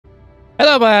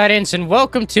Hello, my audience, and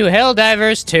welcome to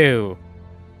Helldivers 2.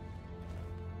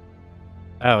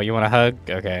 Oh, you want a hug?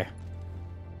 Okay.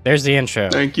 There's the intro.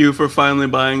 Thank you for finally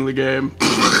buying the game.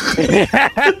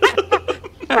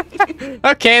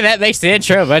 Okay, that makes the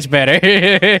intro much better.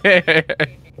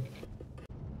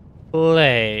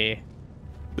 Play.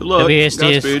 Good luck.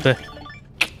 WSD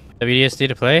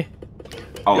to play?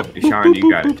 Oh, Yep. Deshaun, you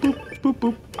got it. Boop,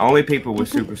 boop. Only people with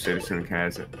Super Citizen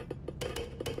has it.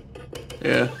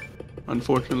 Yeah.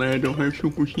 Unfortunately, I don't have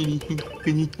Super Citizen.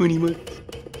 20 bucks.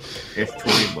 It's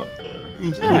 20 bucks.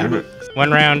 Yeah.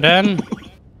 One round done.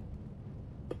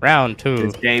 Round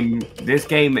 2. This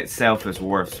game itself is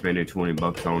worth spending 20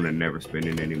 bucks on and never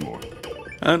spending any more.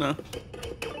 I know.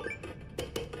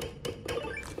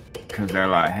 Cause they're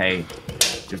like, hey,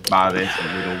 just buy this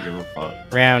and we don't give a fuck.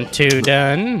 Round 2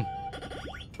 done.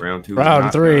 Round 2.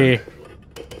 Round 3.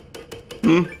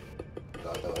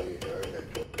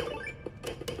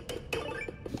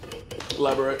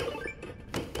 Elaborate.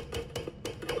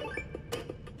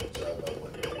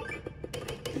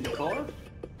 In your car?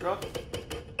 Truck?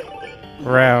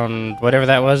 Round whatever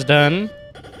that was done.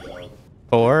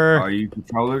 4. Are you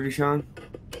controller, Deshaun?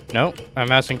 Nope, I'm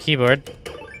mouse and keyboard.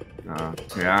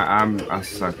 See, I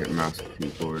suck at mouse and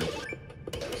keyboard.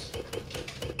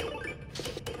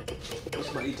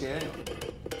 What's my ETA on?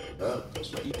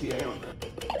 What's my ETA on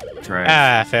that? Trash.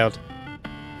 Ah, I failed.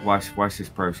 Watch this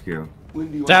pro skill.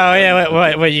 When do you Oh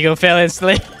yeah, what, you gonna fail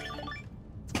instantly?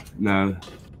 No.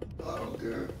 I don't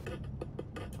care.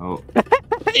 Oh.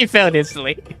 You failed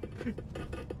instantly.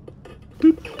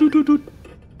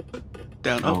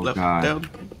 Down, up, Oh, left, God. down,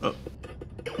 up.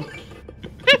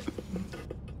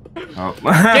 Oh.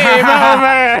 Game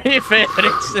over! You failed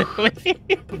instantly.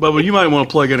 Bubba, you might want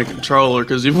to plug in a controller,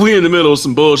 because if we in the middle of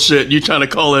some bullshit and you trying to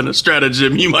call in a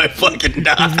stratagem, you might fucking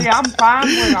die. See, I'm fine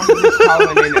when I'm just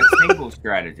calling in a single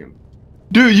stratagem.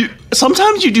 Dude,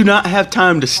 sometimes you do not have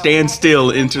time to stand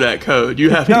still into that code. You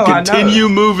have to No, I know. continue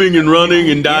moving and running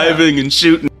and diving and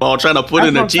shooting while trying to put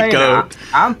in a That's cheat what I'm code. saying.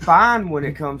 I'm fine when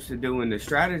it comes to doing the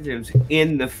stratagems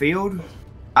in the field.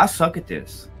 I suck at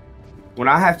this. When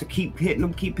I have to keep hitting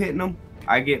them,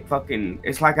 I get fucking...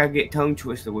 It's like I get tongue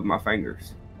twisted with my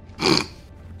fingers.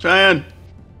 Cheyenne.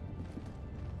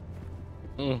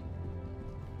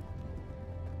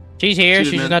 She's here, She's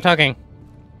she's in just there. not talking.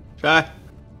 Shy.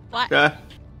 What? Shy.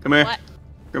 Come here. What?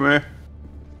 Come here.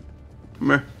 Come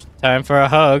here. Time for a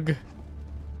hug.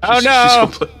 Oh She's no! gonna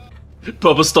play-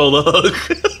 Bubba stole the hug.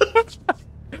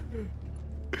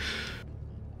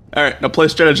 Alright, now play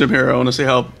Stratagem Hero. I want to see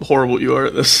how horrible you are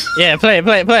at this. Yeah, play it,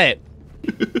 play it, play it.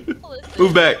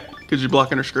 Move back, because you're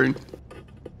blocking her screen.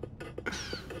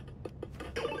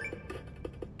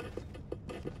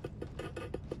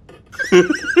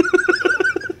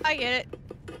 I get it.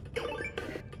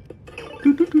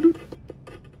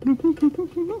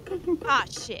 Ah,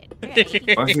 shit.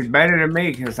 Okay. Well, she's better than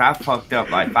me, because I fucked up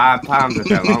like 5 times with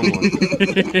that long one.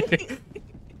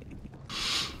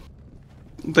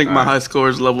 I think my high score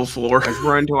is level 4. Let's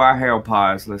run to our hell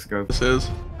pods. Let's go. This is.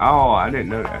 Oh, I didn't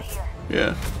know that.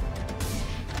 Yeah.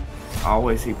 I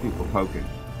always see people poking.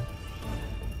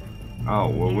 Oh,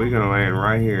 well, we're gonna land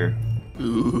right here.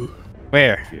 Ooh.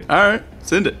 Where? Alright,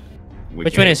 send it.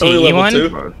 Which one is he? Only level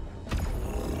E1? 2.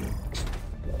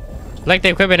 Select the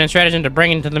equipment and stratagem to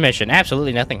bring into the mission.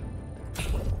 Absolutely nothing.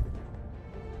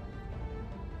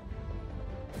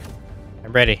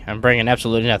 I'm ready. I'm bringing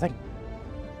absolutely nothing.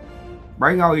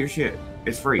 Bring all your shit.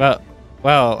 It's free. Well,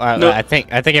 No, I think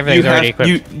everything's already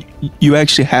equipped. You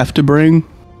actually have to bring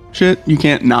shit. You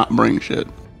can't not bring shit.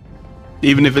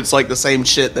 Even if it's like the same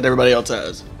shit that everybody else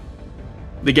has.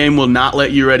 The game will not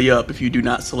let you ready up if you do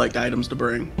not select items to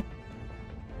bring.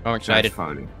 I'm excited. That's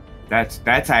funny.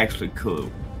 That's actually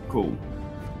cool. Cool.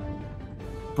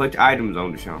 Put items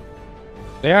on the show.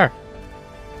 They are.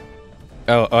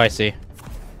 Oh, I see.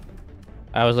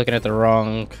 I was looking at the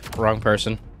wrong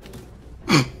person.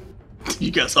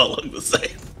 You guys all look the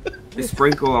same. Just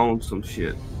sprinkle on some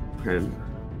shit. And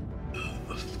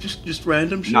Just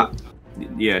random shit.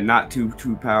 not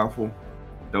too powerful.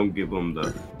 Don't give them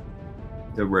the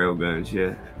railguns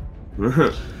yet.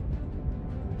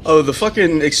 Oh, the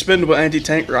fucking expendable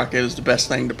anti-tank rocket is the best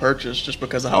thing to purchase just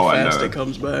because of how I fast know. it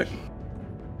comes back.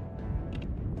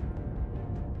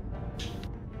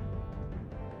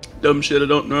 Dumb shit I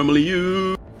don't normally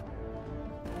use.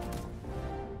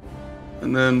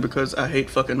 And then because I hate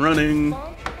fucking running,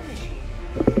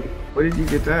 Where did you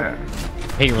get that?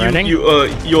 Hey, running?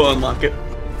 you'll unlock it.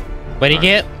 What'd he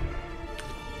get?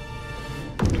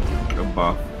 A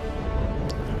buff.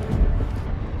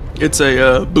 It's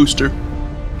a booster.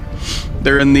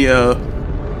 They're in the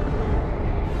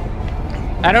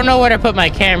I don't know where to put my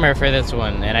camera for this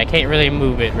one, and I can't really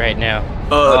move it right now.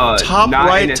 Top not in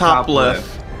right, the top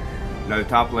left. No,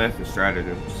 top left is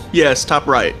stratagems. Yes, top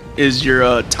right is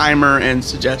your timer and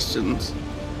suggestions.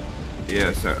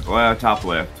 Yeah, so well, top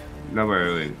left. Nobody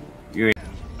really. You ain't.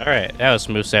 All right, that was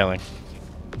smooth sailing.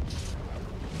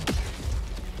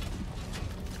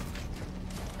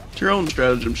 It's your own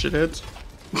stratagem, shitheads.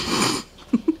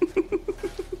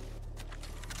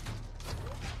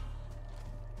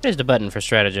 Here's the button for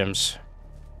stratagems.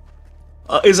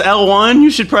 Is L1? You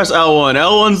should press L1.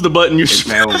 L1's the button you It's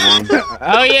should. L1.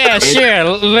 Oh yeah, sure.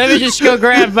 Let me just go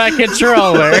grab my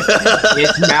controller.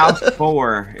 It's mouse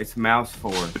 4. It's mouse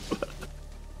 4.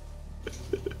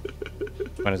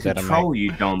 What is that on Control, my...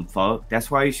 you dumb fuck. That's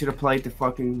why you should have played the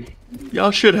fucking.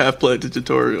 Y'all should have played the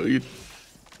tutorial.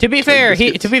 To be fair,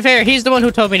 he's the one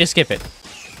who told me to skip it.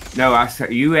 No, I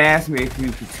said you asked me if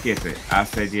you could skip it. I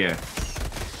said yes.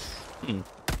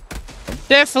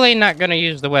 Definitely not gonna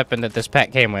use the weapon that this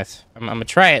pack came with. I'm gonna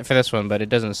try it for this one, but it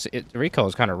doesn't. The recoil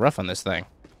is kind of rough on this thing.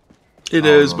 It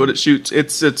is, but it shoots.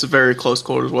 It's a very close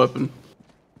quarters weapon.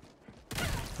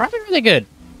 Probably really good.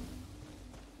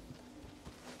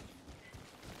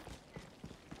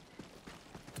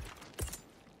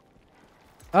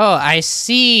 Oh, I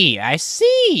see. I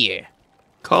see.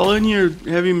 Call in your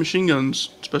heavy machine guns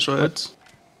special heads.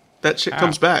 That shit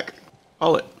comes back.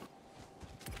 Call it.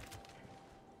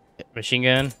 Machine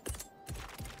gun.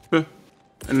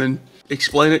 And then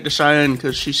explain it to Cheyenne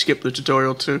because she skipped the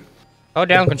tutorial too. Hold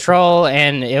down control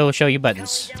and it will show you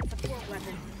buttons.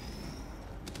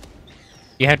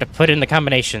 You have to put in the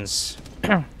combinations.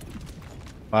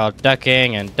 While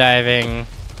ducking and diving.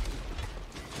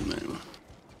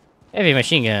 Heavy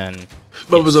machine gun.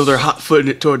 Bubba's over there hot-footing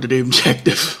it toward the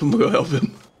objective. I'm gonna go help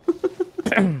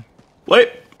him.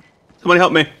 Wait! Somebody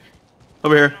help me.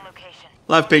 Over here.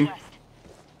 Live ping.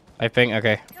 Live ping?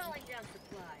 Okay.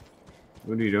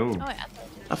 What are you doing? Oh, yeah.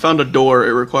 I found a door.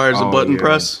 It requires a button yeah.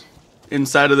 press.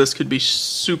 Inside of this could be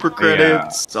super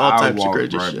credits, all types of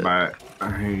crazy shit. Back.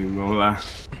 I ain't even gonna lie.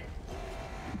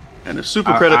 And if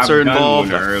super credits I've are done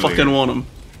involved, one I earlier. fucking want them.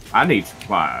 I need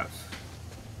supplies.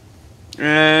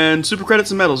 And super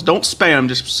credits and medals. Don't spam,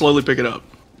 just slowly pick it up.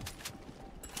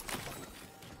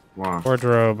 Wow.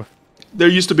 Wardrobe. There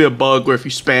used to be a bug where if you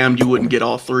spammed, you wouldn't get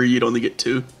all 3, you'd only get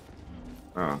 2.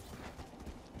 Oh, I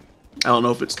don't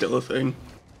know if it's still a thing.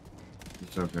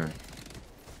 it's okay.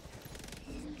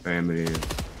 Spam it is.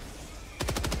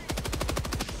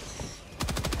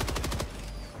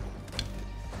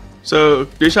 So,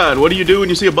 Dishad, what do you do when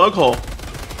you see a bug hole?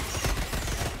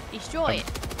 Destroy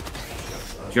it.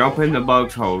 Jump in the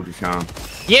bug's hole, Deshaun.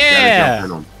 Yeah!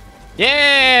 Jump in 'em.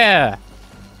 Yeah!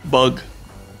 Bug.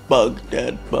 Bug,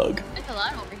 Dad, bug. There's a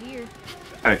lot over here.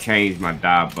 I gotta change my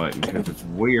dive button because it's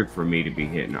weird for me to be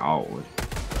hitting alt.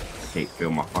 I can't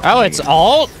feel my fucking Oh, it's hand.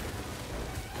 alt?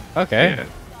 Okay. Yeah,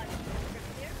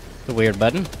 It's a weird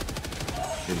button.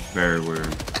 it's very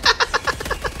weird.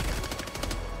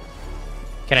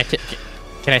 Can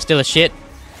I steal a shit?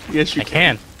 Yes, you I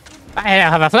can. I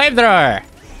have a flamethrower!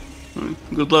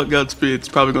 Good luck, Godspeed. It's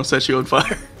probably gonna set you on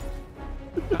fire.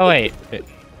 Oh, wait.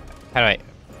 How do I...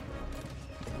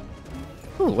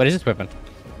 Ooh, what is this weapon?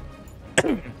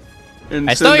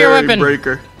 I stole your Incendiary weapon.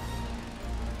 Breaker.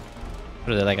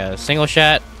 What is it, like a single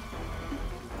shot?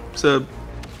 So,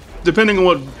 depending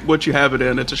on what you have it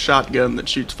in, it's a shotgun that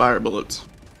shoots fire bullets.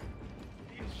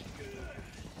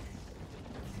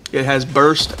 It has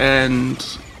burst and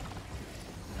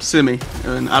semi,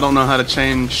 and I don't know how to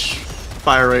change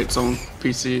fire rates on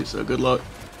PC, so good luck.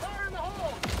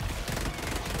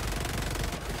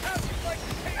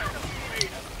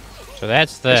 So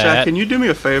that's Shaq, the... can you do me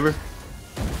a favor?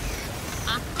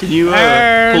 Can you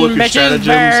Burn, pull up your bitches, stratagems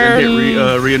and hit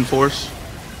burn. reinforce?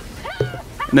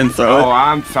 And then throw Oh, it?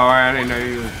 I'm sorry. I didn't know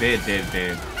you was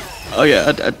dead. Oh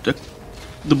yeah,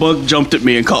 the bug jumped at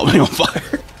me and caught me on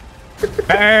fire.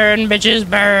 Burn, bitches,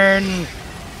 burn!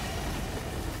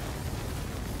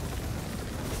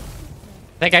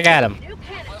 Think I got him.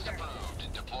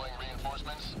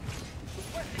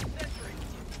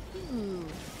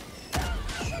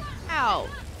 Ow.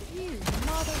 You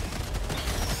mother...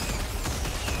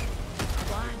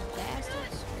 Blind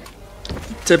bastards.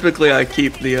 Typically I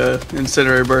keep the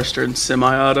incendiary burster in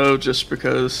semi-auto just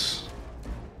because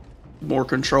more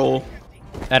control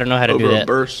I don't know how to do over a that.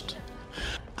 burst.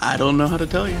 I don't know how to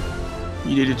tell you.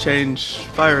 You need to change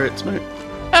fire rates, mate.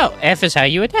 Oh, F is how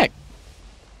you attack.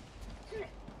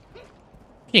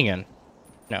 Machine gun.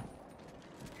 No.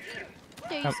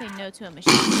 Dare you say no to a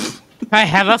machine? I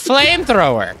have a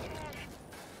flamethrower.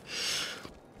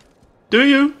 Do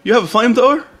you? You have a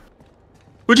flamethrower?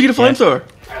 Where'd you get a Yes.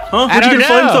 flamethrower? Huh? I Where'd you don't get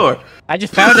a know. flamethrower? I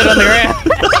just found it on the ground.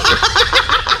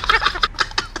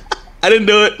 I didn't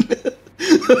do it.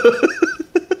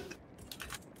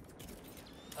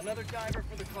 Another diver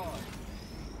for the cause.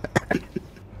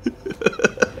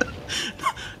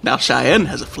 Now Cheyenne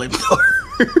has a flamethrower.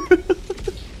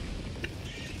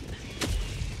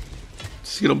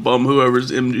 Just gonna bum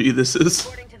whoever's MG this is.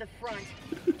 According to the front.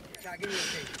 Now give me a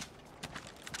tape.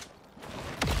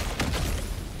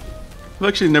 I've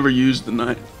actually never used the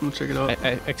knight. I'm gonna check it out.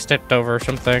 I stepped over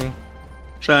something.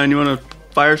 Cheyenne, you want a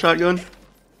fire shotgun?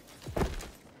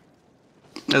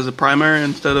 As a primary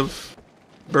instead of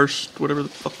burst, whatever the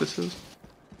fuck this is.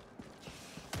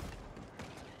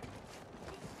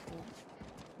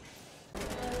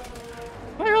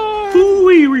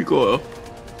 Ooh-wee, recoil.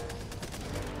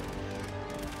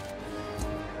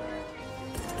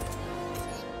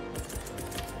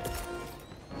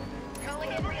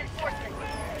 Calling in reinforcements.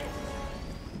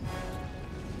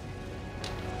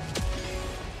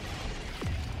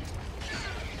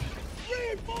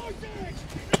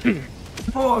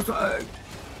 Bullseye.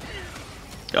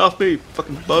 Get off me,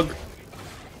 fucking bug.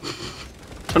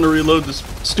 Trying to reload this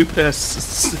stupid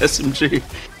ass SMG.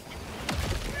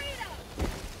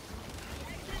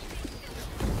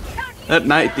 That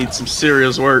knight needs some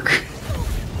serious work.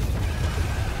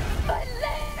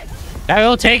 I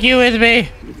will take you with me.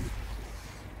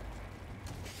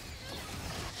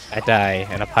 I die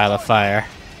in a pile of fire.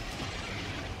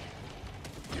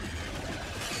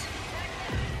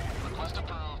 Request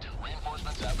approved.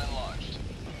 Reinforcements have been launched.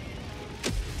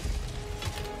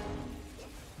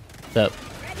 What's up?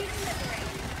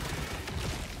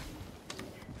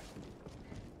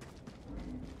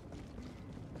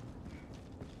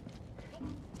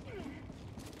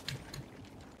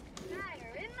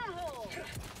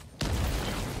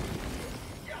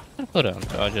 Hold on,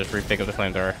 I'll just re-pick up the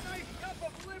flamethrower.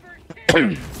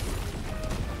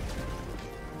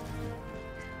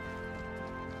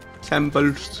 10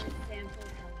 bursts.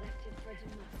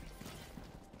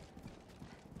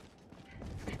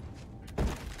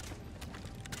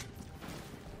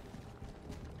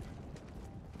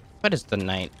 What is the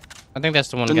knight? I think that's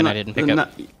the one gun I didn't pick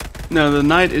up. No, the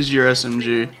knight is your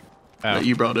SMG Oh. that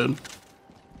you brought in.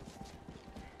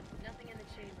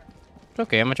 It's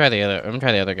okay, I'm gonna try the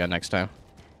other gun next time.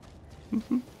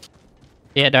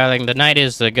 Yeah, darling, the knight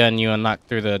is the gun you unlock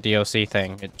through the DLC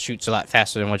thing. It shoots a lot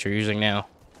faster than what you're using now.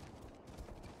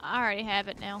 I already have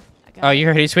it now. I got Oh, it. you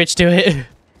already switched to it? Or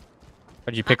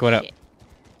did you pick one up? Shit.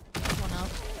 One up.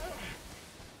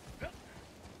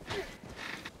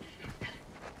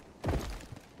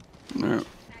 Alright.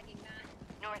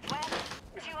 Northwest,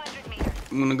 200 meters.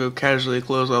 I'm gonna go casually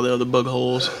close all the other bug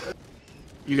holes.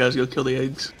 You guys go kill the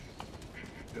eggs.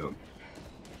 Yep.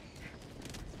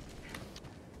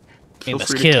 Feel must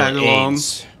free to kill tag along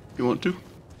eggs. if you want to.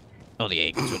 All the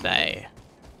eggs will die.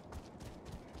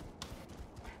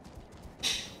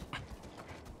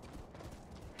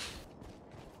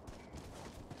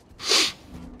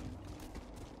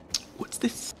 What's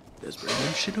this? There's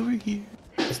random shit over here.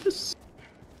 What's this?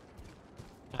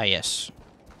 Ah, yes.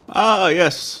 Ah,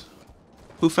 yes.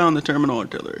 Who found the terminal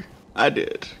artillery? I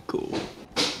did. Cool.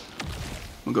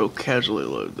 I'm gonna go casually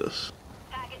load this.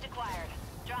 Package acquired.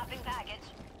 Dropping package.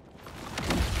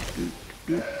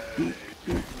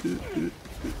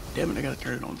 Damn it, I gotta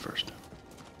turn it on first.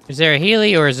 Is there a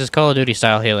Healy or is this Call of Duty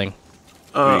style healing?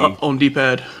 On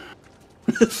D-pad.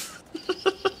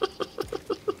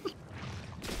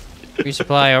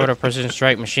 Resupply, orbital precision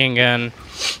strike, machine gun,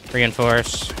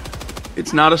 reinforce.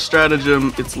 It's not a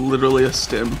stratagem, it's literally a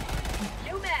stim.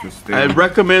 New mag. Just I stay.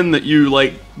 recommend that you,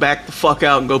 like, back the fuck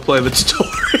out and go play the tutorial.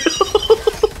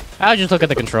 I'll just look at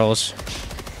the controls.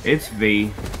 It's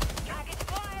V. Package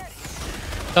acquired.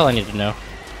 That's all I need to know.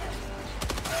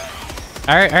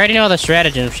 I already know all the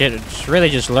stratagem shit. It's really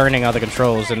just learning all the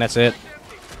controls, and that's it.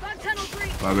 Bug tunnel 3.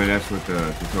 Well, I mean, that's what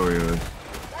the tutorial is.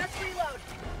 Let's reload.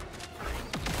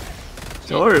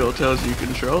 Tutorial tells you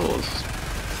controls.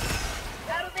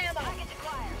 Out of ammo. Package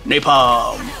acquired.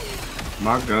 Napalm.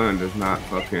 My gun does not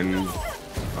fucking.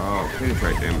 Oh,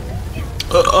 penetrate them.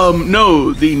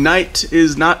 No, the knight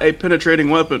is not a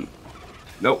penetrating weapon.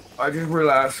 Nope, I just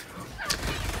realized.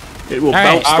 It will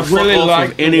Alright, bounce the fuck off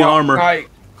of any armor. Knight.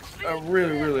 I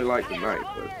really like the knight,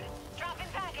 but Dropping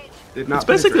package. did not. It's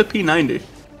basically a penetrate.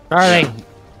 P90. Darling,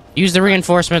 use the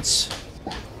reinforcements.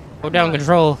 Hold down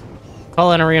control.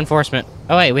 Call in a reinforcement.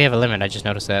 Oh wait, we have a limit. I just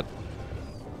noticed that.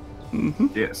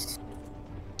 Yes.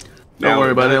 Don't Now,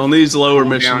 worry about it. On these lower down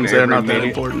missions, they're every not that minute.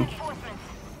 important. Reinforcements.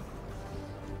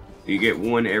 You get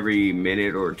one every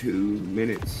minute or 2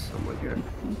 minutes, something like that.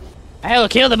 I will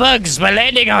kill the bugs by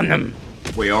landing on them.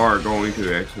 We are going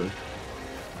to actually.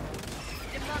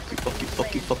 Fuck you,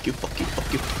 fuck you, fuck you, fuck you,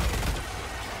 fuck you.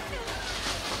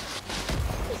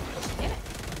 Damn it.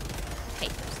 Hate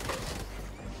those things.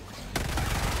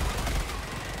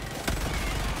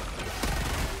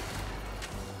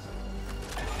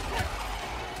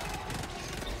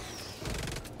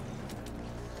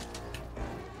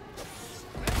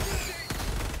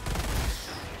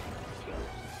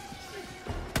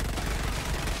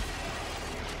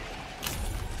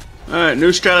 Alright,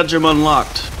 new stratagem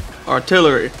unlocked.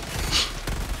 Artillery.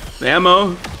 The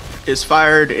ammo is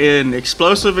fired in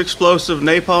explosive,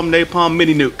 napalm,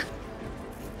 mini nuke.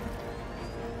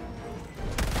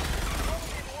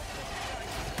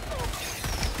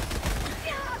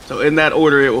 So in that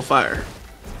order it will fire.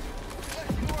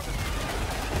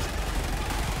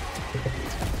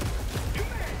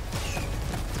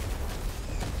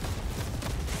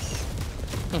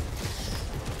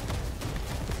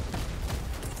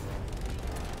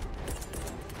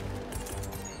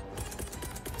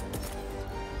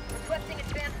 Requesting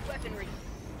advanced weaponry.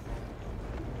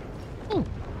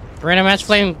 Random match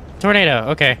flame tornado.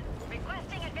 Okay.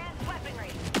 Requesting advanced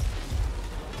weaponry.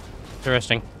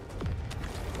 Interesting.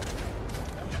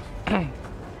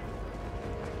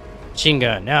 Machine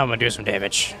gun. Now I'm gonna do some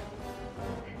damage.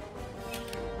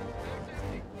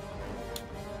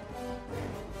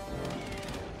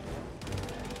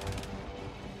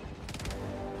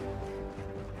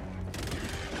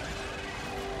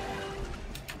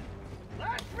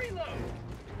 Last reload.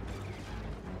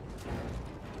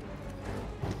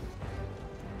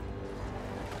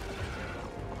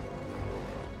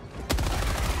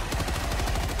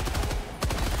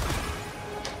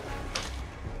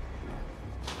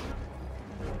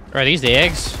 Are these the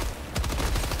eggs?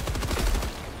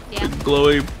 Yeah.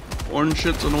 Glowy orange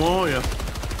shits on the wall, yeah.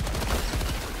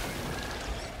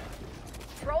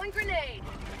 Throwing grenade.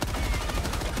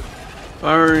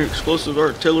 Firing explosive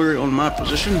artillery on my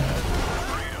position.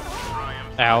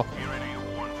 Ow.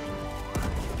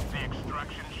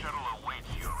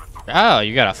 Oh,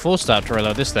 you got a full stop to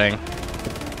reload this thing.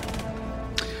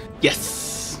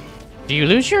 Yes. Do you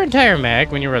lose your entire mag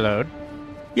when you reload?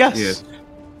 Yes. Yes.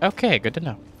 Okay, good to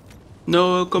know.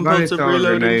 No compulsive throwing a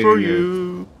reloading grenade for in here.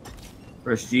 you.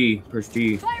 Press G. Press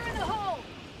G. Fire in the hole.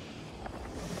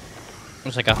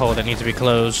 Looks like a hole that needs to be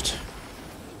closed.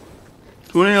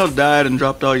 Who the hell died and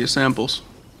dropped all your samples?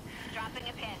 Dropping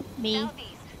a pin. Me. Southeast.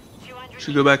 200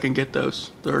 Should go back and get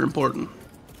those. They're important.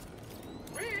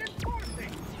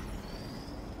 reinforcing.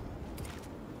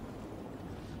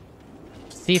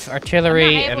 Thief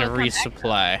artillery I'm and not a able to come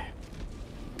resupply.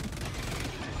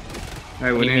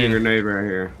 Hey, we do you need a mean? grenade right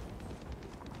here.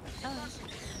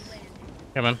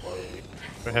 Come on.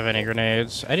 Do I have any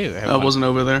grenades? I do have I one. wasn't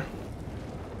over there.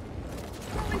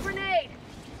 Throwing grenade.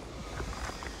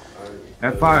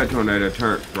 That fire tornado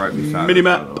turned right beside Mini us,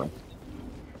 map. by the way.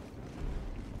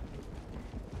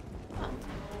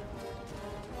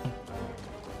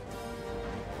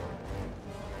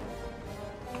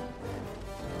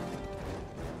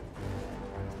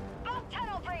 Bomb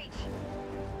tunnel breach.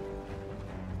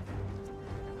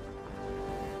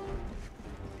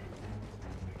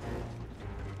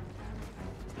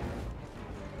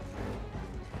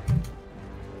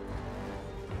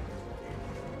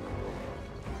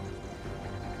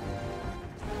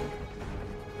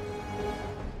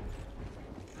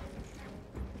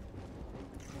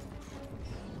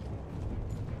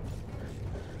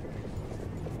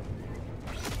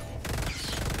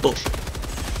 Bullshit.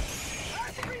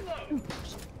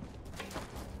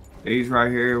 These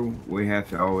right here, we have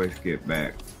to always get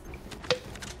back.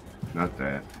 Not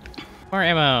that. More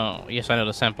ammo. Yes, I know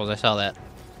the samples. I saw that.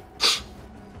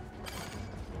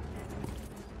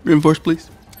 Reinforce, please.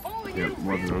 Only Yep,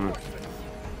 new wasn't on it.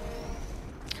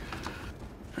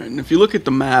 And if you look at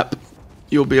the map,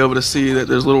 you'll be able to see that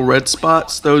there's little red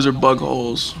spots. Those are bug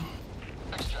holes.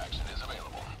 Extraction is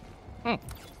available.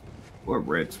 What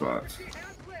red spots?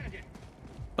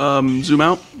 Zoom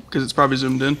out, because it's probably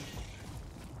zoomed in.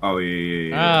 Oh,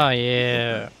 yeah. Oh,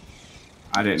 yeah.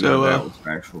 I didn't So, know that was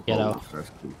actual Yellow. holes.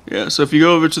 That's cool. Yeah, so if you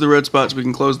go over to the red spots, we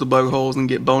can close the bug holes and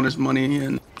get bonus money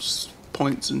and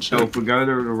points and So shit. if we go to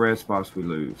the red spots, we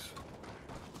lose.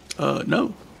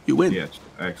 No, you win. Yes,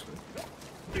 actually.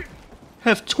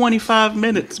 Have 25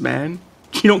 minutes, man.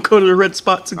 You don't go to the red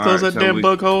spots and close Alright, that so damn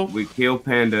bug hole. We kill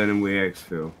Panda and we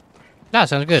exfil. That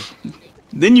sounds good.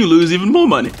 Then you lose even more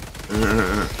money.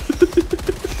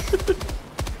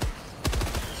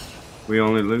 We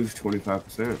only lose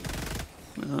 25%.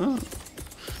 Oh.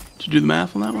 Did you do the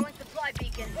math on that one? throwing supply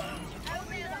beacon.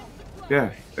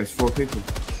 Yeah, it's 4 people.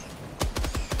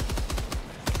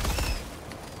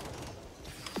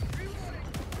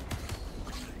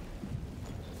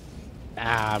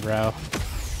 Ah, bro.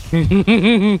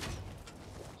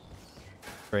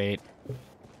 Great.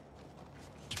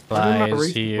 Why did my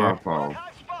Supplies here. resupply fall?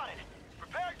 Hot spotted.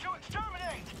 Prepare to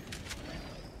exterminate.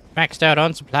 Maxed out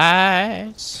on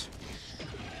supplies.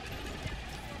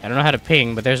 I don't know how to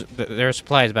ping, but there are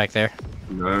supplies back there.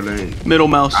 No, they ain't. Middle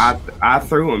mouse. I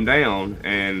threw them down,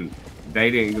 and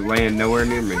they didn't land nowhere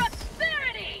near me.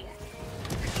 Prosperity!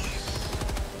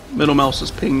 Middle mouse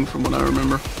is pinged from what I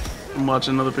remember. I'm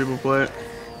watching other people play it.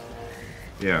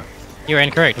 Yeah. You're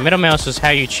incorrect. Middle mouse is how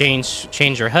you change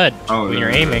your HUD when you're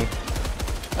aiming.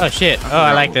 Oh shit. Oh,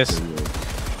 I like this.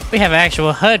 We have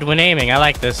actual HUD when aiming. I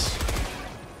like this.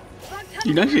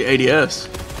 You can actually ADS.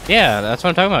 Yeah, that's what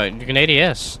I'm talking about. You can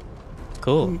ADS.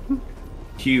 Cool.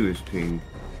 Q is ping.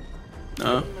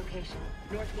 Location.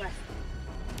 Northwest.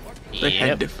 They had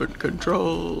Yep. different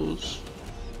controls.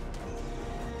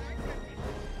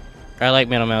 I like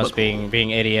middle mouse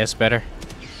being ADS better.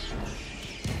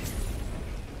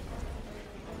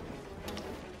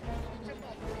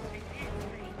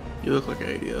 You look like an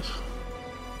ADS.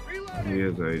 He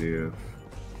has idea.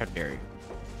 How dare you?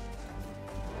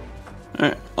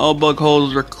 Alright, all bug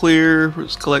holes are clear.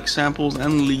 Let's collect samples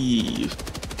and leave.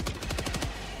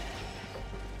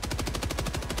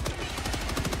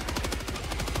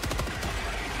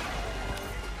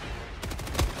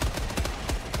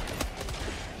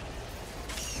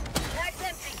 Bag's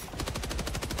empty.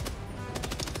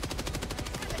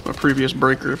 My previous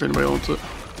breaker, if anybody wants it.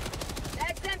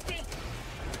 Bag's empty.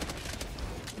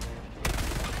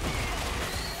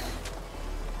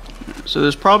 So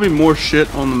there's probably more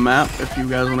shit on the map if you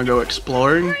guys want to go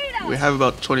exploring. We have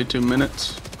about 22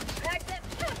 minutes, Bag's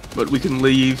empty. but we can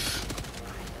leave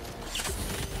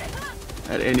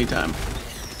at any time.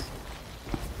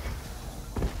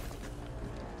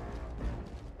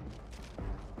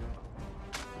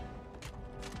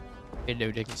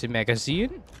 Hello, Dickinson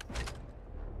magazine.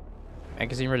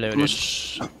 Magazine I'm reloaded.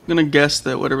 just gonna guess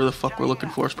that whatever the fuck we're looking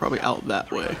for is probably out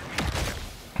that way.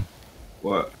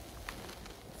 What?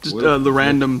 Just Where- the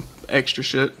random extra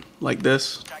shit like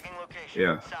this. Tagging location.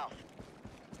 Yeah. South.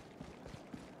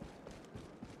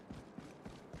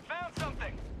 Found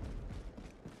something.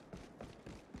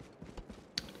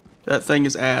 That thing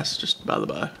is ass, just by the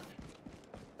by.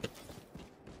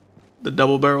 The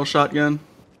double barrel shotgun.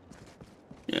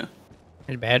 Yeah.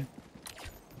 It's bad.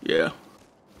 Yeah.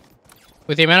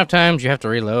 With the amount of times you have to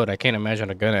reload, I can't imagine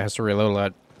a gun that has to reload a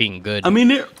lot being good. I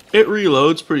mean, it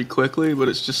reloads pretty quickly, but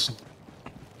it's just,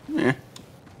 eh.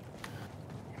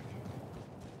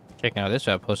 Checking out this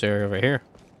outpost area over here.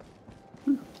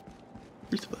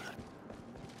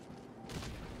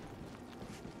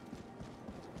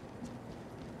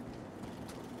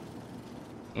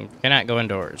 Cannot go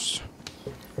indoors.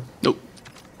 Nope.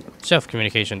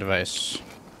 Self-communication device.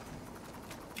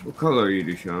 What color are you,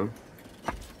 Deshaun?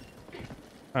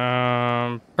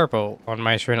 Purple on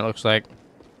my screen. It looks like.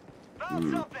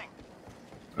 Found something.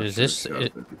 Is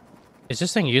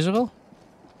this thing usable?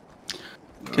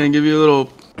 Can I give you a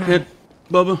little hint,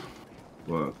 Bubba?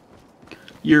 What?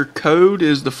 Your code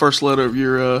is the first letter of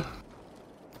your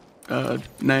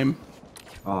name.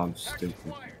 Oh, I'm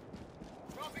stupid.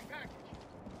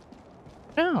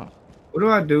 No. What do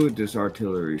I do with this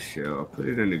artillery shell? I put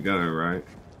it in the gun, right?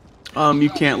 You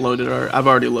can't load it. I've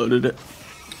already loaded it.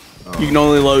 You can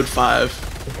only load 5,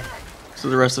 so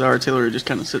the rest of the artillery just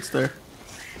kind of sits there.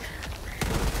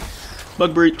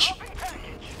 Bug breach.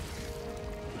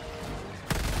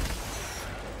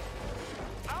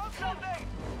 Found something.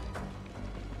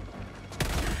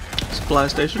 Supply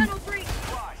station. Tunnel breach.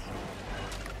 Supplies.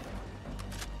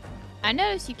 I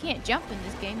noticed you can't jump in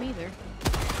this game either.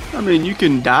 I mean, you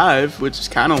can dive, which is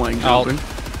kind of like Alt. jumping.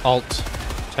 Alt.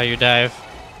 That's how you dive.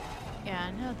 Yeah,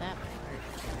 I know that part.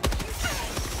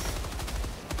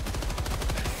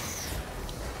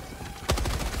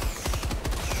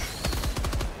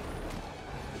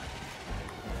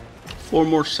 4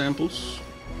 more samples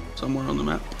somewhere on the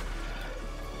map.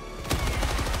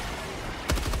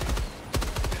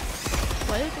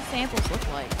 What do the samples look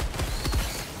like?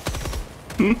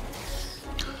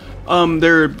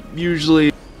 They're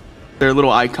usually, their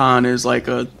little icon is like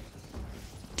a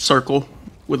circle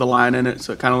with a line in it,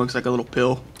 so it kind of looks like a little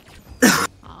pill.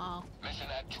 Oh, Mission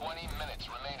at 20 minutes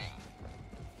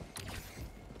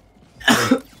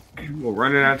remaining. We're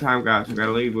running out of time, guys. We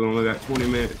gotta leave. We only got 20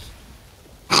 minutes.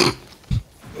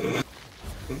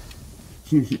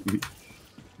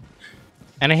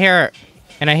 And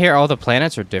I hear all the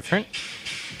planets are different.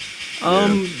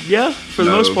 Yeah, for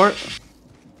the No. most part.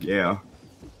 Yeah.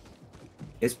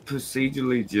 It's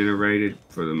procedurally generated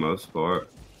for the most part,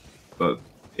 but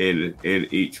in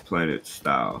each planet's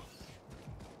style.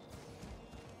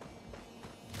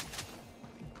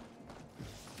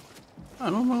 I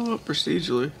don't know what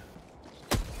procedurally.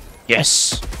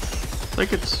 Yes. I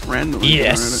think it's randomly.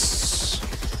 Yes.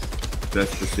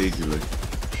 That's procedurally.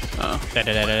 Oh.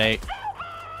 Da-da-da-da-da.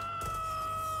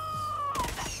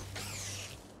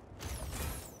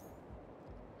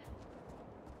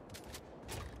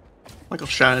 Michael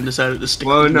Shine decided to stick.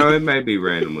 Well, with no, me. it may be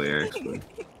randomly actually.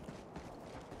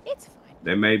 It's fine.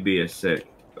 There may be a set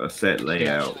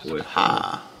layout with.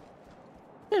 Ha.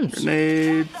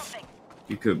 Grenades.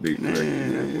 You could be correct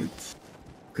in that one. Grenades.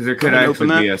 Because there could Can I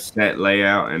open actually be that? a set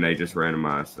layout, and they just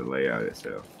randomize the layout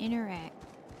itself. Interact.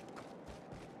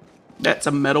 That's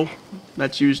a medal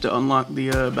that's used to unlock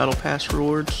the battle pass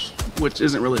rewards, which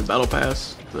isn't really a battle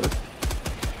pass.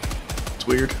 It's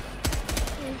weird.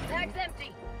 Bag's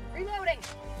empty. Reloading.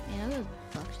 Man, those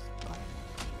bugs.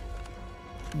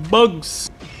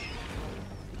 Bugs.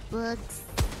 Bugs.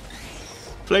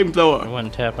 Flamethrower.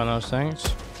 One tap on those things.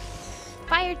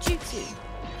 Fire jutsu.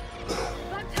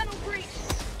 Bug tunnel breach.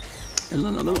 And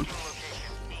another one.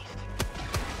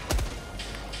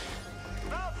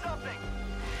 Found something.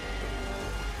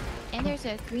 And there's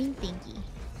a green thingy.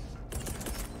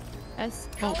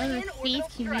 Receive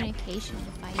communication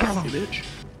device. You bitch.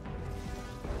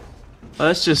 Oh,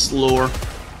 that's just lore.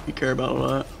 You care about all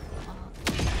that.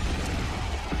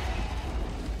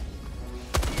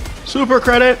 Super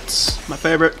credits, my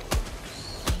favorite.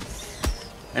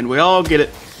 And we all get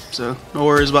it, so no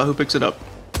worries about who picks it up.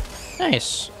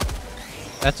 Nice.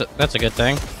 That's a good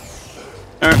thing.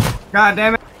 All right. God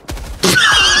damn it!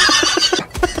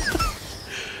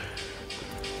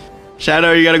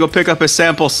 Shadow, you gotta go pick up his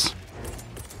samples.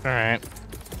 All right.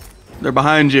 They're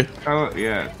behind you, Oh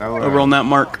yeah. over on that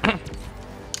mark.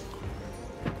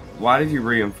 Why did you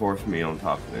reinforce me on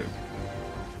top of them?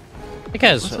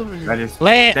 Because That is.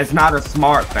 land That's not a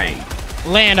smart thing.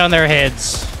 on their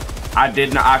heads. I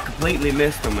did not. I completely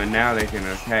missed them, and now they can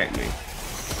attack me.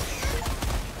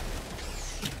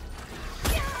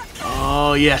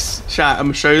 Oh yes, Shot. I'm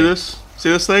gonna show you this. See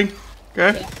this thing?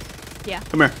 Okay. Yeah.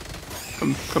 Come here.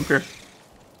 Come here.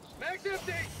 Bag's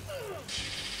empty.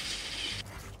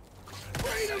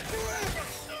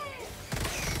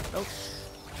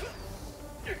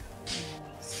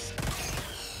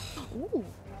 Ooh.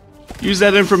 Use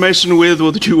that information with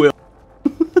what you will.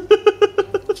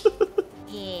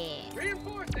 Yeah.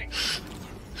 Reinforcing.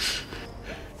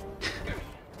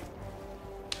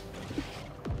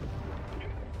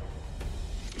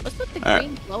 What's with the Alright.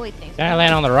 green glowy things? Can I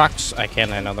land on the rocks? I can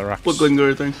land on the rocks. What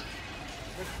Glengory things?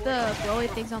 The glowy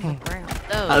things on the ground.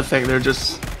 Those. I think they're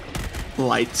just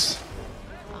lights.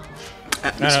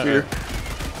 Atmosphere.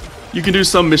 You can do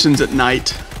some missions at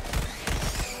night.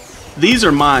 These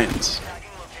are mines.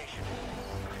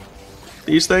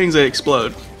 These things, they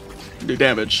explode, do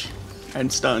damage,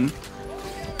 and stun.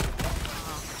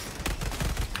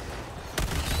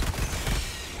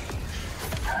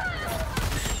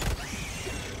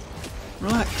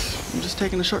 Relax, I'm just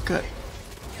taking a shortcut.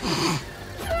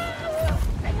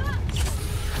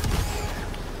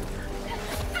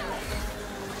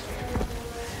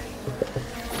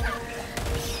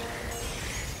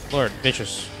 Lord,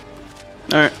 bitches.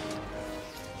 Alright.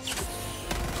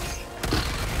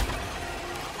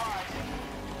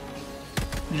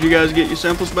 Did you guys get your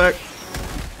samples back?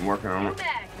 I'm working on it.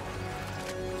 Bag.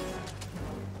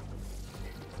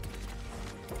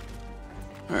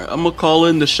 Alright, I'm gonna call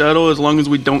in the shuttle. As long as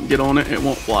we don't get on it, it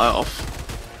won't fly off.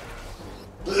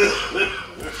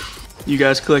 You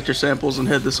guys collect your samples and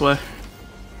head this way.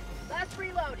 Last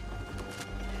reload.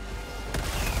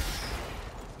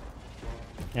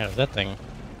 Yeah, that thing.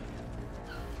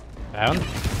 Found?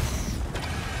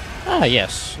 Ah,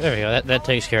 yes. There we go. That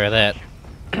takes care of that.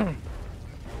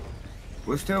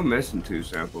 We're still missing 2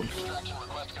 samples.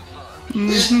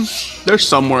 They're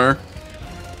somewhere.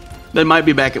 They might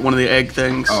be back at one of the egg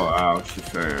things. Oh, ouch! You're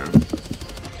saying.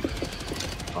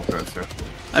 Okay, sir.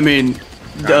 I mean,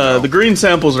 the green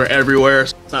samples are everywhere,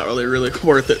 so it's not really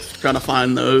worth it trying to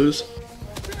find those.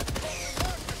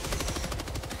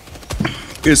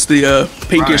 It's the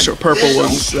pinkish or purple Don't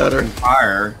ones that are. fucking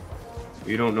fire.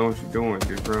 You don't know what you're doing.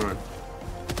 Just run.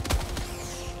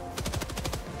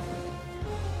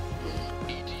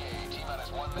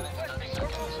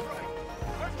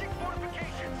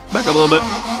 Back up a little bit.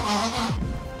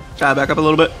 Try back up a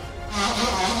little bit.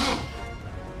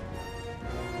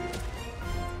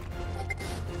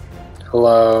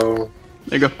 Hello.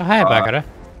 There you go. Oh, hi, Bakara.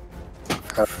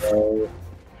 Hello.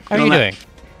 How are you doing?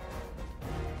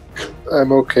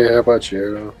 I'm okay. How about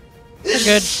you?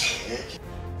 Good.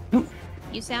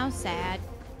 You sound sad.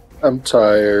 I'm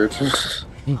tired.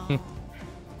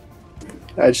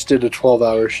 I just did a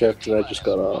 12-hour shift and I just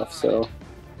got off, so.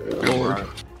 Yeah. Lord.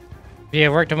 Do you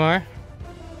have work tomorrow?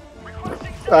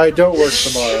 I don't work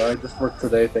tomorrow. I just work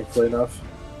today, thankfully enough.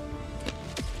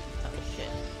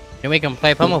 Then we can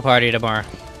play Pummel Party tomorrow.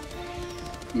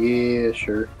 Yeah,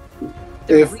 sure.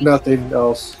 If nothing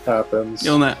else happens.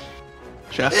 You on that,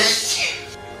 Chef?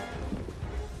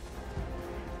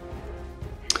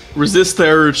 Resist the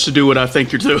urge to do what I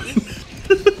think you're doing.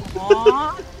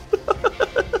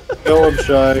 No, I'm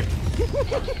shy.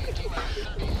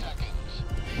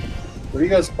 What are you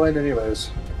guys playing anyways?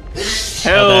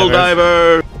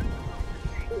 Helldiver!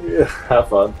 Yeah, have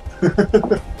fun.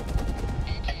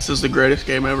 This is the greatest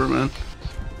game ever, man.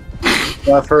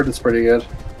 I've heard it's pretty good.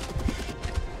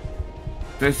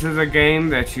 This is a game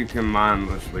that you can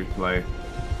mindlessly play.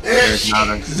 There's not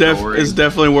a story. It's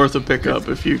definitely worth a pickup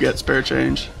if you get spare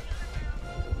change.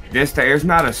 There's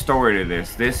not a story to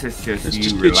this. This is just It's you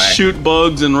just relaxing. shoot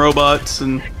bugs and robots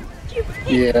and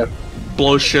Yeah.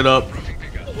 blow shit up.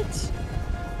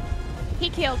 He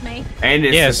killed me. And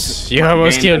it's Yes, you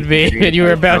almost killed me, and you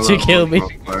were about to kill me.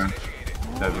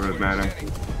 Doesn't really matter.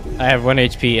 I have 1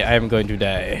 HP. I am going to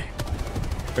die.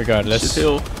 Regardless. Just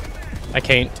heal. I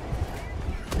can't.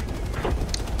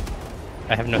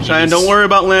 I have no Cheyenne, heals. don't worry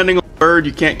about landing on a bird.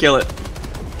 You can't kill it.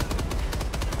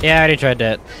 Yeah, I already tried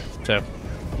that. So.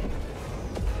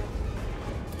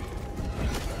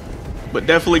 But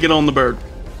definitely get on the bird.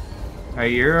 Hey,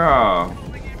 your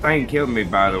thing killed me,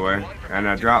 by the way, and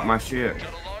I dropped my shit.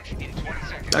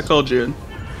 I called you in.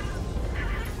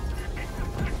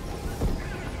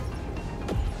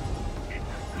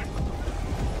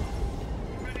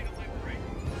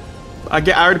 I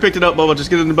already picked it up, Bubba. Just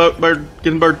get in the boat, bird.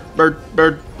 Get in the bird.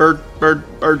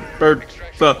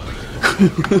 So.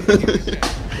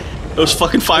 Those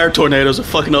fucking fire tornadoes are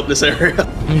fucking up this area.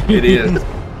 It is.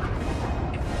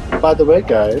 By the way,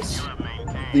 guys,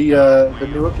 the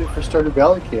new update for Stardew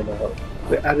Valley came out.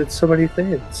 They added so many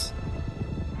things.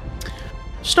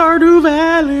 Stardew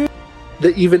Valley.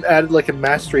 They even added like a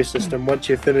mastery system once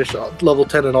you finish level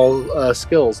 10 in all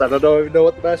skills. I don't even know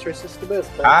what the mastery system is.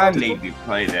 I need to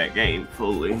play that game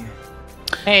fully.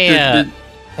 Hey,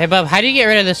 hey, Bob, how do you get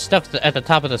rid of this stuff at the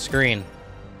top of the screen?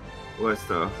 What's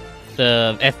the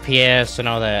FPS and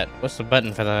all that. What's the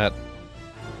button for that?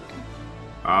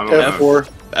 I don't know. F4.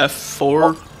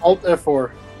 F4. Alt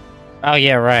F4. Oh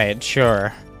yeah, right.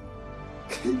 Sure.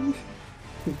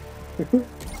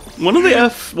 One of the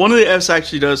Fs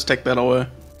actually does take that away.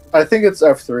 I think it's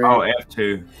F3. Oh,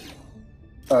 F2.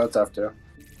 Oh, it's F2.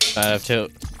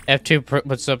 F2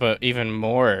 puts up a even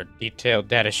more detailed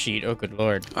data sheet. Oh, good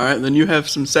lord. All right, then you have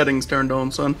some settings turned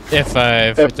on, son.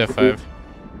 F5. It's F5.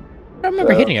 I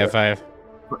remember hitting F5.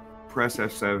 Press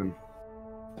F7.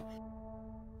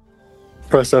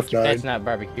 Press F9. That's not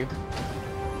barbecue.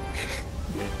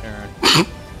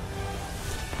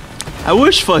 I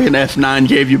wish fucking F9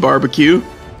 gave you barbecue.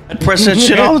 I'd press that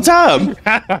shit all the time.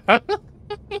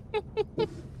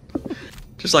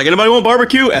 Just like, anybody want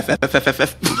barbecue? F.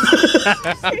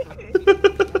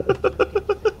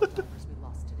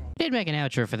 Did make an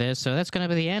outro for this, so that's gonna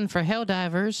be the end for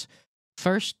Helldivers'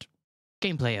 first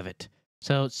gameplay of it.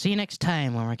 So see you next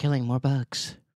time when we're killing more bugs.